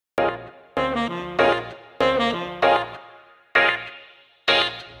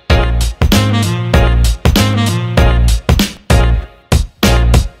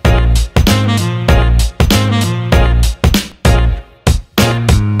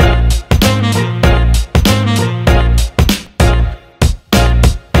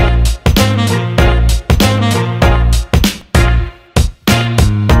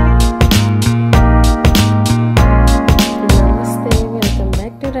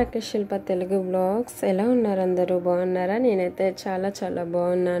రాకేష్ శిల్ప Telugu blogs. ఎలా ఉన్నారు అందరూ? బాగున్నారా? నేనైతే చాలా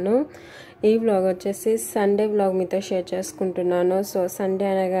బాగున్నాను. ఈ బ్లాగ్ వచ్చేసి సండే బ్లాగ్ మీతో షేర్ చేసుకుంటున్నాను. సో సండే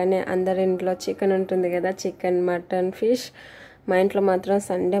అనగానే అందరి ఇంట్లో చికెన్ ఉంటుంది కదా, చికెన్, మటన్, ఫిష్. మా ఇంట్లో మాత్రం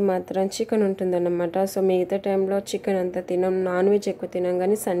సండే మాత్రం చికెన్ ఉంటుందన్నమాట. సో మిగతా టైంలో చికెన్ అంతా తినాం, నాన్ వెజ్ ఎక్కువ తినాం,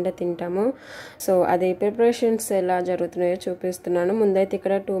 కానీ సండే తింటాము. సో అది ప్రిపరేషన్స్ ఎలా జరుగుతున్నాయో చూపిస్తున్నాను. ముందైతే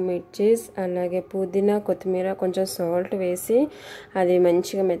ఇక్కడ 2 మిర్చీస్, అలాగే పుదీనా, కొత్తిమీర, కొంచెం సాల్ట్ వేసి అది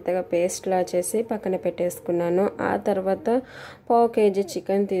మంచిగా మెత్తగా పేస్ట్లా చేసి పక్కన పెట్టేసుకున్నాను. ఆ తర్వాత 1/2 kg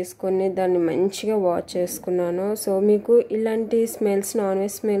చికెన్ తీసుకొని దాన్ని మంచిగా వాష్ చేసుకున్నాను. సో మీకు ఇలాంటి స్మెల్స్, నాన్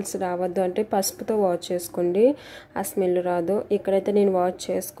వెజ్ స్మెల్స్ రావద్దు అంటే పసుపుతో వాష్ చేసుకోండి, ఆ స్మెల్ రాదు. ఇక్కడైతే నేను వాష్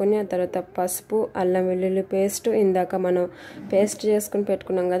చేసుకొని ఆ తర్వాత పసుపు, అల్లం వెల్లుల్లి పేస్ట్, ఇందాక మనం పేస్ట్ చేసుకుని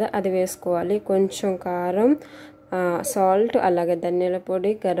పెట్టుకున్నాం కదా అది వేసుకోవాలి. కొంచెం కారం, సాల్ట్, అలాగే ధనియాల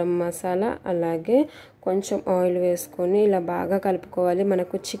పొడి, గరం మసాలా, అలాగే కొంచెం ఆయిల్ వేసుకొని ఇలా బాగా కలుపుకోవాలి.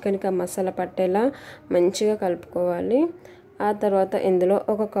 మనకు చికెన్కి ఆ మసాలా పట్టేలా మంచిగా కలుపుకోవాలి. ఆ తర్వాత ఇందులో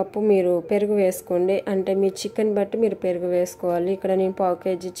 1 కప్పు మీరు పెరుగు వేసుకోండి, అంటే మీ చికెన్ బట్టి మీరు పెరుగు వేసుకోవాలి. ఇక్కడ నేను 1/2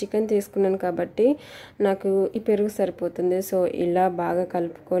 kg చికెన్ తీసుకున్నాను కాబట్టి నాకు ఈ పెరుగు సరిపోతుంది. సో ఇలా బాగా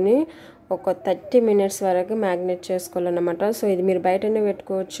కలుపుకొని ఒక 30 minutes వరకు మ్యాగ్నేట్ చేసుకోవాలన్నమాట. సో ఇది మీరు బయటనే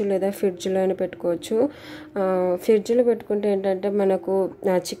పెట్టుకోవచ్చు లేదా ఫ్రిడ్జ్లోనే పెట్టుకోవచ్చు. ఫ్రిడ్జ్లో పెట్టుకుంటే ఏంటంటే మనకు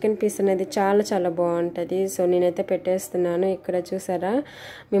చికెన్ పీస్ అనేది చాలా బాగుంటుంది. సో నేనైతే పెట్టేస్తున్నాను. ఇక్కడ చూసారా,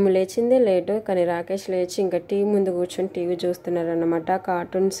 మేము లేచిందే లేటు, కానీ రాకేష్ లేచి ఇంకా టీవీ ముందు కూర్చొని టీవీ చూస్తున్నారు అన్నమాట.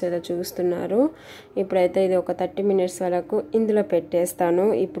 కార్టూన్స్ ఏదో చూస్తున్నారు. ఇప్పుడైతే ఇది ఒక 30 minutes వరకు ఇందులో పెట్టేస్తాను.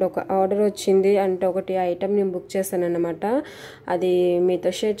 ఇప్పుడు ఒక ఆర్డర్ వచ్చింది, అంటే ఒకటి ఐటెం నేను బుక్ చేశాను అన్నమాట. అది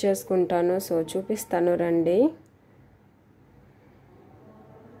మీతో షేర్ చేసుకుంటాను. సో చూపిస్తాను రండి.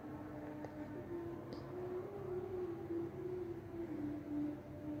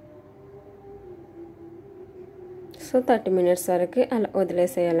 సో 30 minutes వరకు అలా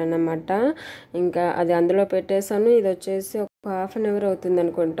వదిలేసేయాలన్నమాట. ఇంకా అది అందులో పెట్టేసాను. ఇది వచ్చేసి ఒక 1/2 hour అవుతుంది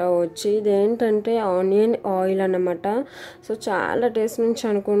అనుకుంటా వచ్చి. ఇదేంటంటే ఆనియన్ ఆయిల్ అన్నమాట. సో చాలా డేస్ నుంచి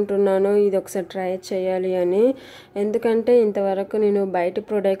అనుకుంటున్నాను ఇది ఒకసారి ట్రై చేయాలి అని. ఎందుకంటే ఇంతవరకు నేను బయట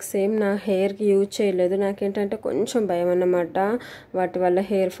ప్రొడక్ట్స్ ఏం నా హెయిర్కి యూజ్ చేయలేదు. నాకేంటంటే కొంచెం భయం అన్నమాట, వాటి వల్ల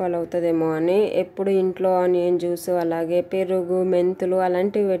హెయిర్ ఫాల్ అవుతుందేమో అని. ఎప్పుడు ఇంట్లో ఆనియన్ జ్యూస్, అలాగే పెరుగు, మెంతులు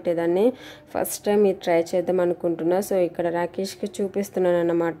అలాంటివి పెట్టేదాన్ని. ఫస్ట్ టైం ఇది ట్రై చేద్దాం అనుకుంటున్నా. సో ఇక్కడ రాకేష్కి చూపిస్తున్నాను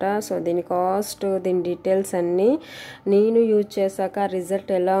అన్నమాట. సో దీని కాస్ట్, దీని డీటెయిల్స్ అన్నీ నేను యూజ్ చేశాక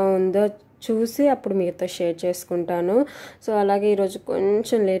రిజల్ట్ ఎలా ఉందో చూసి అప్పుడు మీతో షేర్ చేసుకుంటాను. సో అలాగే ఈరోజు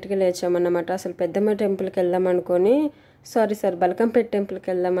కొంచెం లేట్గా లేచామన్నమాట. అసలు పెద్దమ్మ టెంపుల్కి వెళ్దాం అనుకొని, సారీ బల్కంపేట టెంపుల్కి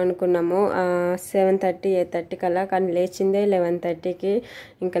వెళ్దాం అనుకున్నాము 7:30, 8:30 కల్లా, కానీ లేచిందే 11:30కి.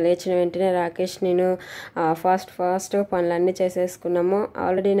 ఇంకా లేచిన వెంటనే రాకేష్ నేను ఫాస్ట్ పనులన్నీ చేసేసుకున్నాము.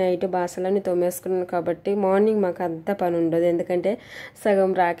 ఆల్రెడీ నైట్ బాసలన్నీ తోమేసుకున్నాను కాబట్టి మార్నింగ్ మాకు అంత పని ఉండదు. ఎందుకంటే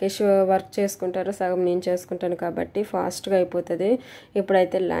సగం రాకేష్ వర్క్ చేసుకుంటారు, సగం నేను చేసుకుంటాను కాబట్టి ఫాస్ట్గా అయిపోతుంది.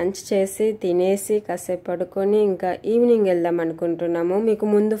 ఇప్పుడైతే లంచ్ చేసి తినేసి కాసేపు పడుకొని ఇంకా ఈవినింగ్ వెళ్దాం అనుకుంటున్నాము. మీకు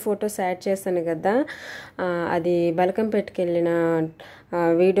ముందు ఫొటోస్ యాడ్ చేశాను కదా, అది బల్కంపేటకి వెళ్ళిన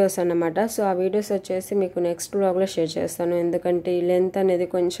వీడియోస్ అన్నమాట. సో ఆ వీడియోస్ వచ్చేసి మీకు నెక్స్ట్ బ్లాగ్లో షేర్ చేస్తాను. ఎందుకంటే ఈ లెంత్ అనేది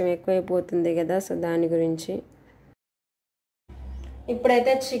కొంచెం ఎక్కువైపోతుంది కదా, సో దాని గురించి.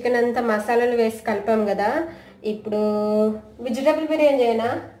 ఇప్పుడైతే చికెన్ అంతా మసాలాలు వేసి కలిపాం కదా. ఇప్పుడు వెజిటేబుల్ బిర్యానీ చేయనా,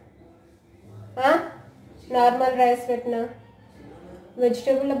 నార్మల్ రైస్ పెట్టినా?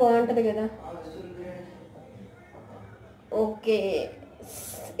 వెజిటేబుల్లో బాగుంటుంది కదా. ఓకే,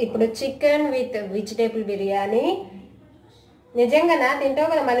 ఇప్పుడు చికెన్ విత్ వెజిటేబుల్ బిర్యానీ. నిజంగానా తింటావు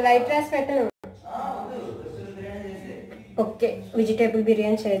కదా, మళ్ళీ వైట్ రైస్ పెట్టను. ఓకే, వెజిటేబుల్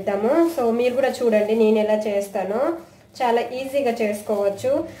బిర్యానీ చేద్దాము. సో మీరు కూడా చూడండి నేను ఎలా చేస్తానో, చాలా ఈజీగా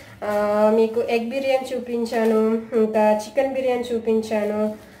చేసుకోవచ్చు. మీకు ఎగ్ బిర్యానీ చూపించాను, ఇంకా చికెన్ బిర్యానీ చూపించాను,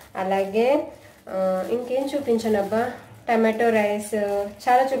 అలాగే ఇంకేం చూపించాను అబ్బా, టమాటో రైస్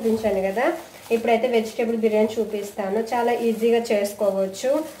చాలా చూపించాను కదా. ఇప్పుడైతే వెజిటేబుల్ బిర్యానీ చూపిస్తాను. చాలా ఈజీగా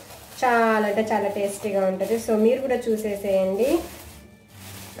చేసుకోవచ్చు, చాలా అంటే చాలా టేస్టీగా ఉంటుంది. సో మీరు కూడా చూసేసేయండి.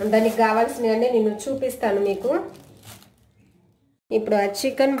 దానికి కావాల్సినవన్నీ నేను చూపిస్తాను మీకు. ఇప్పుడు ఆ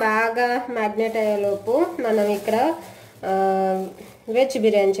చికెన్ బాగా మ్యాగ్నేట్ అయ్యేలోపు మనం ఇక్కడ వెజ్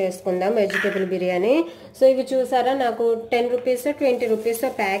బిర్యానీ చేసుకుందాం, వెజిటేబుల్ బిర్యానీ. సో ఇవి చూసారా, నాకు 10 రూపీస్ 20 రూపీస్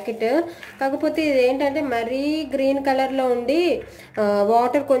ప్యాకెట్. కాకపోతే ఇది ఏంటంటే మరీ గ్రీన్ కలర్లో ఉండి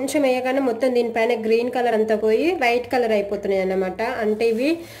వాటర్ కొంచెం వేయగానే మొత్తం దీనిపైన గ్రీన్ కలర్ అంతా పోయి వైట్ కలర్ అయిపోతున్నాయి అన్నమాట. అంటే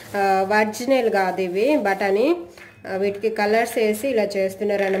ఇవి ఒరిజినల్ కాదు, ఇవి బఠానీ. వీటికి కలర్స్ వేసి ఇలా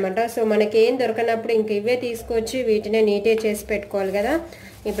చేస్తున్నారు అన్నమాట. సో మనకి ఏం దొరకనప్పుడు ఇంక ఇవే తీసుకొచ్చి వీటినే నీట్గా చేసి పెట్టుకోవాలి కదా.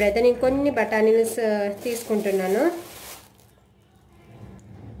 ఇప్పుడైతే నేను కొన్ని బఠానీలు తీసుకుంటున్నాను.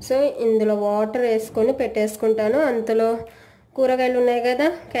 సో ఇందులో వాటర్ వేసుకొని పెట్టేసుకుంటాను. అంతలో కూరగాయలు ఉన్నాయి కదా,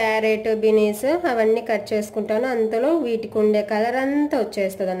 క్యారెట్, బీన్స్ అవన్నీ కట్ చేసుకుంటాను. అంతలో వీటికి ఉండే కలర్ అంతా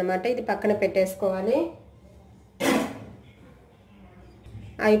వచ్చేస్తుంది అన్నమాట. ఇది పక్కన పెట్టేసుకోవాలి.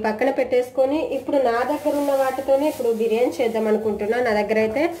 అవి పక్కన పెట్టేసుకొని ఇప్పుడు నా దగ్గర ఉన్న వాటితోనే ఇప్పుడు బిర్యానీ చేద్దాం అనుకుంటున్నా. నా దగ్గర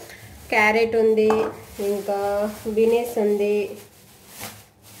అయితే క్యారెట్ ఉంది, ఇంకా బీన్స్ ఉంది,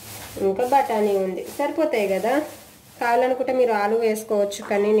 ఇంకా బఠానీ ఉంది. సరిపోతాయి కదా. కావాలనుకుంటే మీరు ఆలు వేసుకోవచ్చు,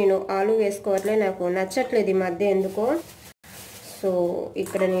 కానీ నేను ఆలు వేసుకోవట్లే, నాకు నచ్చట్లేదు ఈ మధ్య ఎందుకో. సో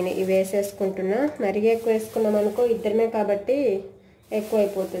ఇక్కడ నేను ఇవి వేసేసుకుంటున్నా. మరీ ఎక్కువ వేసుకున్నాం అనుకో, ఇద్దరమే కాబట్టి ఎక్కువ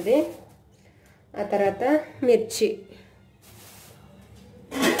అయిపోతుంది. ఆ తర్వాత మిర్చి.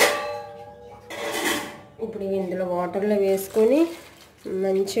 ఇప్పుడు ఇందులో వాటర్లో వేసుకొని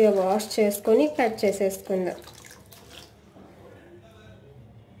మంచిగా వాష్ చేసుకొని కట్ చేసేసుకుందాం.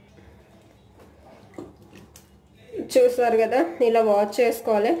 చూసారు కదా, ఇలా వాష్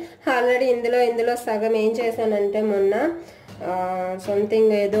చేసుకోవాలి. ఆల్రెడీ ఇందులో సగం ఏం చేశానంటే మొన్న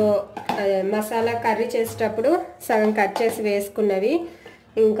సంథింగ్ ఏదో మసాలా కర్రీ చేసేటప్పుడు సగం కట్ చేసి వేసుకున్నవి,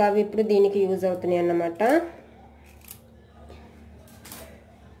 ఇంకా అవి ఇప్పుడు దీనికి యూజ్ అవుతున్నాయి అన్నమాట.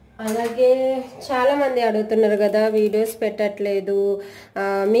 అలాగే చాలామంది అడుగుతున్నారు కదా, వీడియోస్ పెట్టట్లేదు,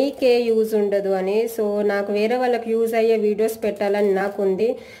 మీకే యూజ్ ఉండదు అని. సో నాకు వేరే వాళ్ళకి యూజ్ అయ్యే వీడియోస్ పెట్టాలని నాకుంది,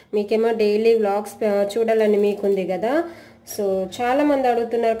 మీకేమో డైలీ వ్లాగ్స్ చూడాలని మీకుంది కదా. సో చాలామంది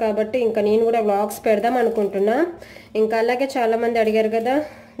అడుగుతున్నారు కాబట్టి ఇంకా నేను కూడా వ్లాగ్స్ పెడదాం అనుకుంటున్నా. ఇంకా అలాగే చాలామంది అడిగారు కదా,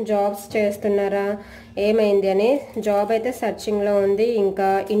 జాబ్స్ చేస్తున్నారా, ఏమైంది అని. జాబ్ అయితే సర్చింగ్లో ఉంది, ఇంకా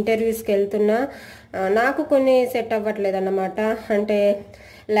ఇంటర్వ్యూస్కి వెళ్తున్నా. నాకు కొన్ని సెట్ అవ్వట్లేదు అన్నమాట. అంటే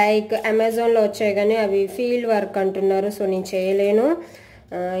లైక్ అమెజాన్లో వచ్చాయి కానీ అవి ఫీల్డ్ వర్క్ అంటున్నారు, సో నేను చేయలేను.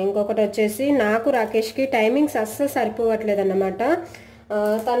 ఇంకొకటి వచ్చేసి నాకు రాకేష్కి టైమింగ్స్ అస్సలు సరిపోవట్లేదు అన్నమాట.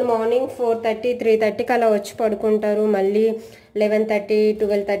 తను మార్నింగ్ 4:30, 3:30కి అలా వచ్చి పడుకుంటారు, మళ్ళీ 11:30,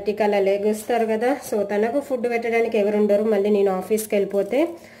 12:30కి అలా లేగుస్తారు కదా. సో తనకు ఫుడ్ పెట్టడానికి ఎవరు ఉండరు, మళ్ళీ నేను ఆఫీస్కి వెళ్ళిపోతే.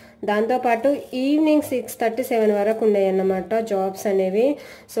 దాంతోపాటు ఈవినింగ్ 6:30, 7 వరకు ఉన్నాయి అన్నమాట జాబ్స్ అనేవి.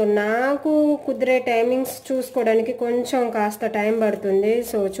 సో నాకు కుదిరే టైమింగ్స్ చూసుకోవడానికి కొంచెం కాస్త టైం పడుతుంది.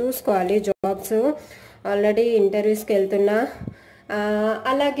 సో చూసుకోవాలి జాబ్స్. ఆల్రెడీ ఇంటర్వ్యూస్కి వెళ్తున్నా.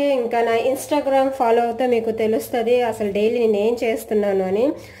 అలాగే ఇంకా నా ఇన్స్టాగ్రామ్ ఫాలో అవుతే మీకు తెలుస్తుంది అసలు డైలీ నేను ఏం చేస్తున్నాను అని.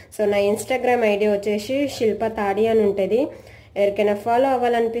 సో నా ఇన్స్టాగ్రామ్ ఐడి వచ్చేసి శిల్ప తాడి అని ఉంటుంది. ఎవరికైనా ఫాలో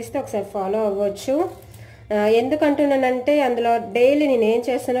అవ్వాలనిపిస్తే ఒకసారి ఫాలో అవ్వచ్చు. ఎందుకంటున్నానంటే అందులో డైలీ నేను ఏం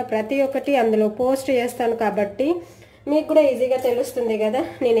చేస్తున్నా ప్రతి ఒక్కటి అందులో పోస్ట్ చేస్తాను కాబట్టి మీకు కూడా ఈజీగా తెలుస్తుంది కదా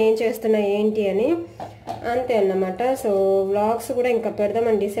నేనేం చేస్తున్నా ఏంటి అని. అంతే అన్నమాట. సో వ్లాగ్స్ కూడా ఇంకా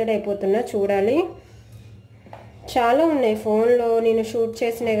పెడదామని డిసైడ్ అయిపోతున్నా, చూడాలి. చాలా ఉన్నాయి ఫోన్లో నేను షూట్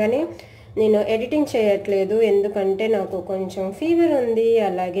చేసినా కానీ నేను ఎడిటింగ్ చేయట్లేదు, ఎందుకంటే నాకు కొంచెం ఫీవర్ ఉంది,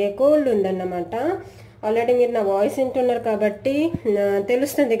 అలాగే కోల్డ్ ఉందన్నమాట. ఆల్రెడీ మీరు నా వాయిస్ వింటున్నారు కాబట్టి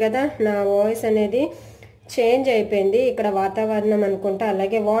తెలుస్తుంది కదా, నా వాయిస్ అనేది చేంజ్ అయిపోయింది. ఇక్కడ వాతావరణం అనుకుంటా,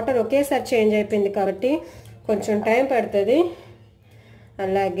 అలాగే వాటర్ ఒకేసారి చేంజ్ అయిపోయింది కాబట్టి కొంచెం టైం పడుతుంది.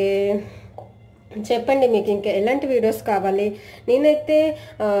 అలాగే చెప్పండి మీకు ఇంకా ఎలాంటి వీడియోస్ కావాలి. నేనైతే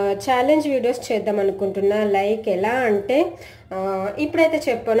ఛాలెంజ్ వీడియోస్ చేద్దాం అనుకుంటున్నా. లైక్ ఎలా అంటే ఇప్పుడైతే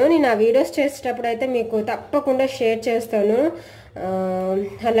చెప్పాను, నేను ఆ వీడియోస్ చేసేటప్పుడు అయితే మీకు తప్పకుండా షేర్ చేస్తాను.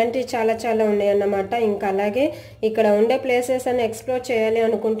 అలాంటివి చాలా చాలా ఉన్నాయి అన్నమాట. ఇంకా అలాగే ఇక్కడ ఉండే ప్లేసెస్ అని ఎక్స్ప్లోర్ చేయాలి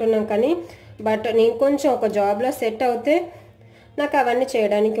అనుకుంటున్నాం, కానీ బట్ నేను కొంచెం ఒక జాబ్లో సెట్ అవుతే నాకు అవన్నీ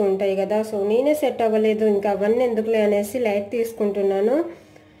చేయడానికి ఉంటాయి కదా. సో నేనే సెట్ అవ్వలేదు, ఇంకా అవన్నీ ఎందుకులే అనేసి లైట్ తీసుకుంటున్నాను,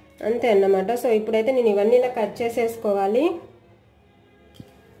 అంతే అన్నమాట. సో ఇప్పుడైతే నేను ఇవన్నీ ఇలా కట్ చేసేసుకోవాలి.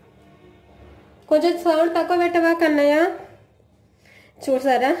 కొంచెం సౌండ్ తక్కువ పెట్టవా కన్నయ్య.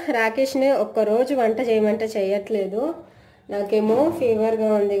 చూసారా, రాకేష్ని ఒక్కరోజు వంట చేయమంటే చేయట్లేదు. నాకేమో ఫీవర్గా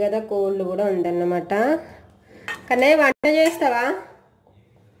ఉంది కదా, కోల్డ్ కూడా ఉందన్నమాట. కన్నయ్య వంట చేస్తావా?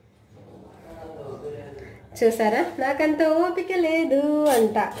 చూసారా, నాకంత ఓపిక లేదు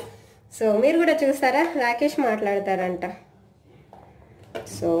అంట. సో మీరు కూడా చూస్తారా, రాకేష్ మాట్లాడతారంట.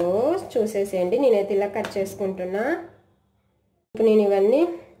 సో చూసేసేయండి. నేనైతే ఇలా కట్ చేసుకుంటున్నా. ఇప్పుడు నేను ఇవన్నీ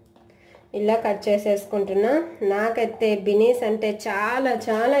ఇలా కట్ చేసేసుకుంటున్నా. నాకైతే బినీస్ అంటే చాలా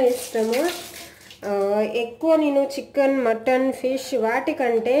చాలా ఇష్టము. ఎక్కువ నేను చికెన్, మటన్, ఫిష్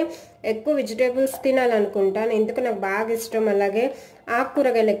వాటికంటే ఎక్కువ వెజిటేబుల్స్ తినాలనుకుంటాను, ఎందుకు నాకు బాగా ఇష్టం. అలాగే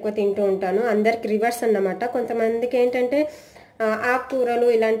ఆకుకూరగాయలు ఎక్కువ తింటూ ఉంటాను. అందరికి రివర్స్ అన్నమాట. కొంతమందికి ఏంటంటే ఆకుకూరలు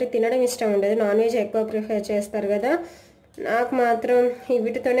ఇలాంటివి తినడం ఇష్టం ఉండదు, నాన్ వెజ్ ఎక్కువ ప్రిఫర్ చేస్తారు కదా. నాకు మాత్రం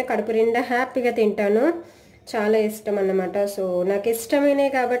వీటితోనే కడుపు నిండా హ్యాపీగా తింటాను, చాలా ఇష్టం అన్నమాట. సో నాకు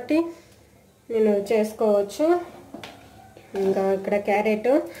ఇష్టమైనవి కాబట్టి నేను చేసుకోవచ్చు. ఇంకా ఇక్కడ క్యారెట్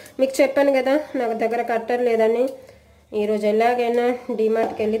మీకు చెప్పాను కదా, నాకు దగ్గర కట్టర్ లేదని. ఈరోజు ఎలాగైనా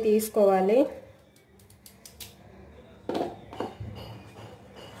డిమార్ట్కి వెళ్ళి తీసుకోవాలి.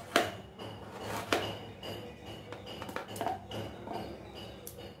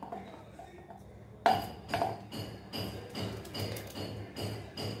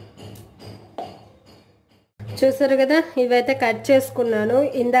 చూసారు కదా, ఇవైతే కట్ చేసుకున్నాను.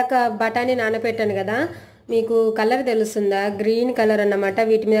 ఇందాక బఠానీ నానబెట్టాను కదా, మీకు కలర్ తెలుస్తుందా? గ్రీన్ కలర్ అన్నమాట.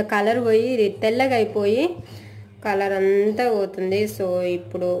 వీటి మీద కలర్ పోయి ఇది తెల్లగా అయిపోయి కలర్ అంతా పోతుంది. సో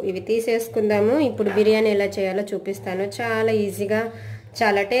ఇప్పుడు ఇవి తీసేసుకుందాము. ఇప్పుడు బిర్యానీ ఎలా చేయాలో చూపిస్తాను. చాలా ఈజీగా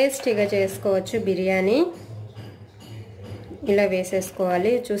చాలా టేస్టీగా చేసుకోవచ్చు బిర్యానీ. ఇలా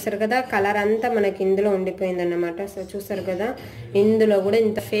వేసేసుకోవాలి. చూసారు కదా, కలర్ అంతా మనకి ఇందులో ఉండిపోయింది అన్నమాట. సో చూసారు కదా, ఇందులో కూడా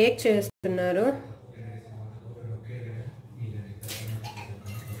ఇంత ఫేక్ చేస్తున్నారు.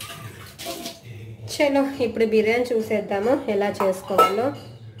 చలో ఇప్పుడు బిర్యానీ చూసేద్దాము ఎలా చేసుకోవాలో.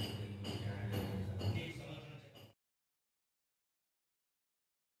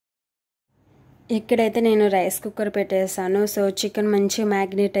 ఇక్కడైతే నేను రైస్ కుక్కర్ పెట్టేసాను. సో చికెన్ మంచి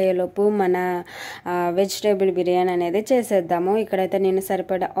మ్యాగ్నేట్ అయ్యేలోపు మన వెజిటేబుల్ బిర్యానీ అనేది చేసేద్దాము. ఇక్కడైతే నేను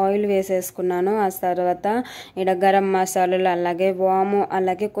సరిపడా ఆయిల్ వేసేసుకున్నాను. ఆ తర్వాత ఇక్కడ గరం మసాలాలు, అలాగే వాము,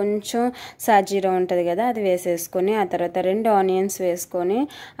 అలాగే కొంచెం సాజీరా ఉంటుంది కదా, అది వేసేసుకొని ఆ తర్వాత 2 ఆనియన్స్ వేసుకొని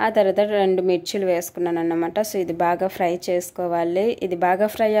ఆ తర్వాత 2 మిర్చీలు వేసుకున్నాను అన్నమాట. సో ఇది బాగా ఫ్రై చేసుకోవాలి. ఇది బాగా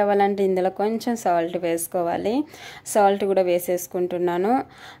ఫ్రై అవ్వాలంటే ఇందులో కొంచెం సాల్ట్ వేసుకోవాలి. సాల్ట్ కూడా వేసేసుకుంటున్నాను.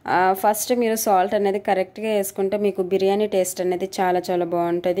 ఫస్ట్ మీరు సాల్ట్ అనేది కరెక్ట్గా వేసుకుంటే మీకు బిర్యానీ టేస్ట్ అనేది చాలా చాలా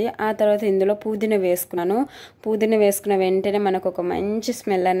బాగుంటుంది. ఆ తర్వాత ఇందులో పుదీనా వేసుకున్నాను. పుదీనా వేసుకున్న వెంటనే మనకు ఒక మంచి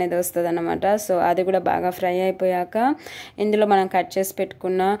స్మెల్ అనేది వస్తుంది అన్నమాట. సో అది కూడా బాగా ఫ్రై అయిపోయాక ఇందులో మనం కట్ చేసి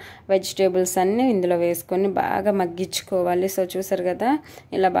పెట్టుకున్న వెజిటేబుల్స్ అన్నీ ఇందులో వేసుకొని బాగా మగ్గించుకోవాలి. సో చూసారు కదా,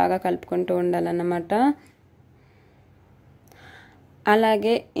 ఇలా బాగా కలుపుకుంటూ ఉండాలన్నమాట.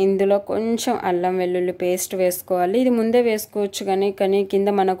 అలాగే ఇందులో కొంచెం అల్లం వెల్లుల్లి పేస్ట్ వేసుకోవాలి. ఇది ముందే వేసుకోవచ్చు కానీ కింద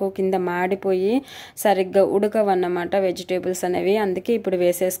మాడిపోయి సరిగ్గా ఉడకవన్నమాట వెజిటేబుల్స్ అనేవి. అందుకే ఇప్పుడు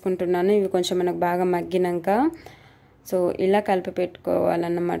వేసేసుకుంటున్నాను. ఇవి కొంచెం మనకు బాగా మగ్గినాక సో ఇలా కలిపి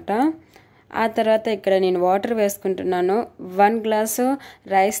పెట్టుకోవాలన్నమాట. ఆ తర్వాత ఇక్కడ నేను వాటర్ వేసుకుంటున్నాను. 1 గ్లాసు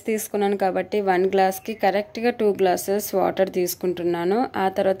రైస్ తీసుకున్నాను కాబట్టి 1 గ్లాస్కి కరెక్ట్గా 2 గ్లాసెస్ వాటర్ తీసుకుంటున్నాను. ఆ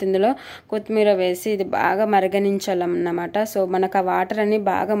తర్వాత ఇందులో కొత్తిమీర వేసి ఇది బాగా మరగనించాలన్నమాట. సో మనకు ఆ వాటర్ అన్ని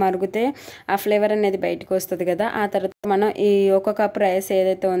బాగా మరిగితే ఆ ఫ్లేవర్ అనేది బయటకు వస్తుంది కదా. ఆ తర్వాత మనం ఈ 1 కప్ రైస్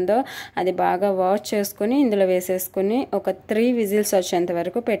ఏదైతే ఉందో అది బాగా వాష్ చేసుకొని ఇందులో వేసేసుకొని ఒక 3 విజిల్స్ వచ్చేంత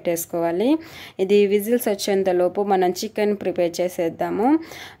వరకు పెట్టేసుకోవాలి. ఇది విజిల్స్ వచ్చేంత లోపు మనం చికెన్ ప్రిపేర్ చేసేద్దాము.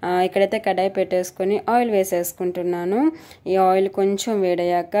 ఇక్కడైతే కడాయి పెట్టేసుకొని ఆయిల్ వేసేసుకుంటున్నాను. ఈ ఆయిల్ కొంచెం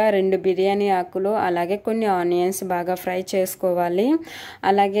వేడయ్యాక 2 బిర్యానీ ఆకులు అలాగే కొన్ని ఆనియన్స్ బాగా ఫ్రై చేసుకోవాలి.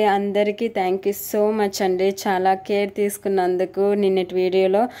 అలాగే అందరికీ థ్యాంక్ యూ సో మచ్ అండి, చాలా కేర్ తీసుకున్నందుకు. నిన్నటి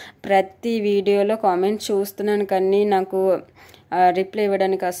వీడియోలో ప్రతి వీడియోలో కామెంట్ చూస్తున్నాను కానీ నాకు రిప్లై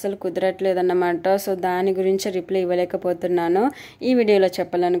ఇవ్వడానికి అస్సలు కుదరట్లేదన్నమాట. సో దాని గురించి రిప్లై ఇవ్వలేకపోతున్నాను. ఈ వీడియోలో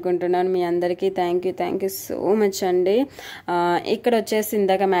చెప్పాలనుకుంటున్నాను. మీ అందరికీ థ్యాంక్ యూ సో మచ్ అండి. ఇక్కడ వచ్చేసి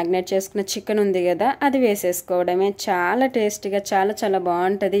ఇందాక మ్యాగ్నేట్ చేసుకున్న చికెన్ ఉంది కదా, అది వేసేసుకోవడమే. చాలా టేస్టీగా చాలా చాలా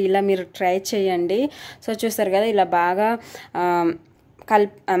బాగుంటుంది. ఇలా మీరు ట్రై చేయండి. సో చూసారు కదా, ఇలా బాగా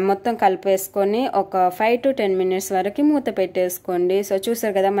మొత్తం కలిపేసుకొని ఒక 5 to 10 మినిట్స్ వరకు మూత పెట్టేసుకోండి. సో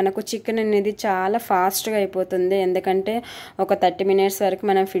చూసారు కదా, మనకు చికెన్ అనేది చాలా ఫాస్ట్గా అయిపోతుంది. ఎందుకంటే ఒక 30 మినిట్స్ వరకు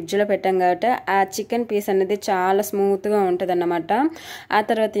మనం ఫ్రిడ్జ్లో పెట్టాం కాబట్టి ఆ చికెన్ పీస్ అనేది చాలా స్మూత్గా ఉంటుంది అన్నమాట. ఆ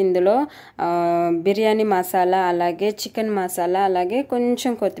తర్వాత ఇందులో బిర్యానీ మసాలా అలాగే చికెన్ మసాలా అలాగే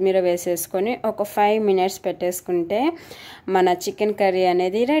కొంచెం కొత్తిమీర వేసేసుకొని ఒక 5 మినిట్స్ పెట్టేసుకుంటే మన చికెన్ కర్రీ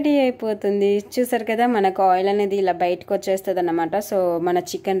అనేది రెడీ అయిపోతుంది. చూసారు కదా, మనకు ఆయిల్ అనేది ఇలా బయటకు వచ్చేస్తుంది అన్నమాట. సో మన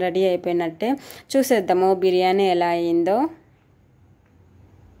చికెన్ రెడీ అయిపోయినట్టే. చూసేద్దాము బిర్యానీ ఎలా అయిందో.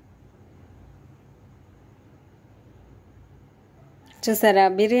 చూసారా,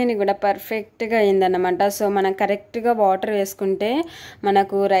 బిర్యానీ కూడా పర్ఫెక్ట్గా అయిందన్నమాట. సో మనం కరెక్ట్గా వాటర్ వేసుకుంటే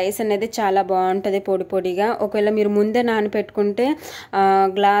మనకు రైస్ అనేది చాలా బాగుంటుంది పొడి పొడిగా. ఒకవేళ మీరు ముందే నానపెట్టుకుంటే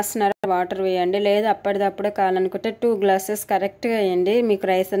గ్లాస్‌న్నర వాటర్ వేయండి, లేదా అప్పటిదప్పుడే కావాలనుకుంటే 2 గ్లాసెస్ కరెక్ట్గా వేయండి. మీకు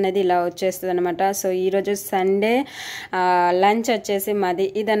రైస్ అనేది ఇలా వచ్చేస్తుంది అనమాట. సో ఈరోజు సండే లంచ్ వచ్చేసి మాది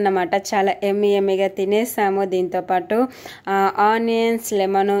ఇదన్నమాట. చాలా ఎమ్మీగా తినేసాము. దీంతోపాటు ఆనియన్స్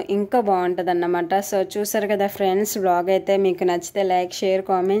లెమన్ ఇంకా బాగుంటుంది అన్నమాట. సో చూసారు కదా ఫ్రెండ్స్, వ్లాగ్ అయితే మీకు నచ్చితే లైక్ షేర్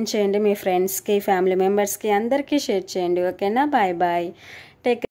కామెంట్ చేయండి. మీ ఫ్రెండ్స్కి ఫ్యామిలీ మెంబర్స్కి అందరికీ షేర్ చేయండి. ఓకేనా, బాయ్ బాయ్, టేక్